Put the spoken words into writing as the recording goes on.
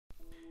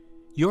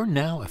You're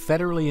now a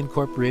federally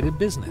incorporated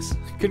business.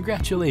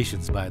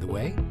 Congratulations, by the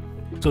way.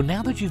 So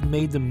now that you've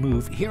made the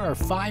move, here are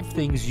 5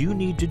 things you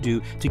need to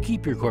do to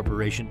keep your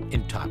corporation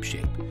in top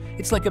shape.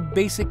 It's like a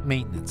basic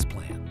maintenance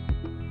plan.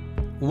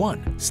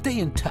 1. Stay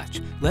in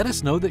touch. Let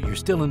us know that you're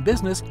still in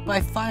business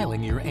by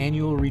filing your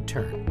annual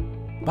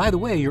return. By the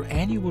way, your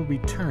annual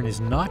return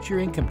is not your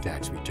income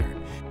tax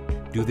return.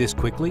 Do this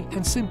quickly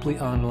and simply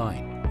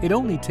online. It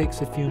only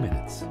takes a few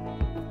minutes.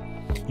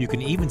 You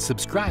can even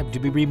subscribe to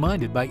be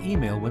reminded by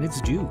email when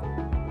it's due.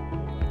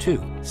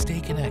 2.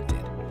 Stay connected.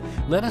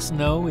 Let us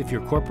know if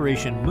your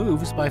corporation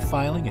moves by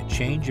filing a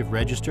change of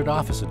registered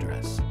office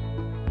address.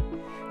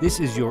 This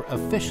is your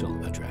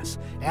official address,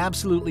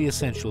 absolutely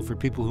essential for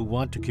people who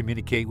want to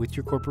communicate with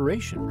your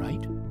corporation,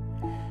 right?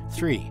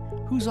 3.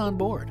 Who's on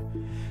board?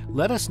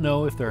 Let us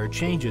know if there are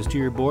changes to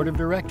your board of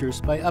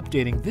directors by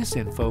updating this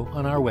info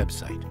on our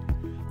website.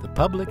 The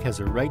public has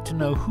a right to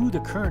know who the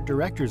current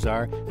directors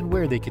are and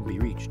where they can be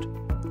reached.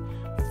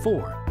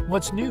 4.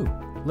 What's new?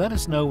 Let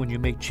us know when you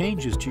make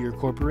changes to your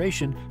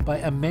corporation by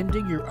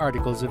amending your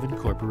Articles of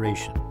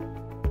Incorporation.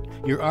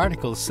 Your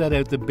articles set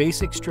out the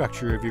basic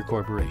structure of your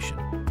corporation.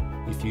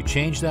 If you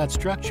change that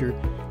structure,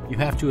 you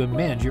have to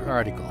amend your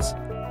articles.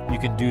 You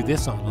can do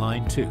this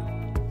online too.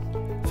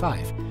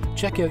 5.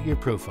 Check out your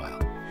profile.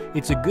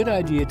 It's a good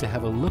idea to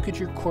have a look at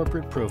your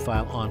corporate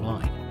profile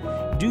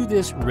online. Do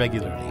this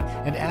regularly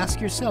and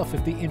ask yourself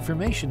if the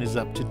information is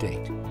up to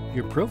date.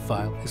 Your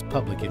profile is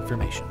public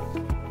information.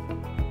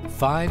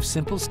 5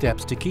 simple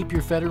steps to keep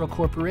your federal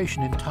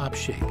corporation in top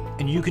shape,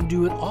 and you can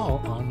do it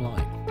all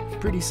online.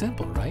 Pretty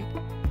simple, right?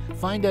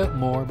 Find out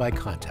more by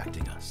contacting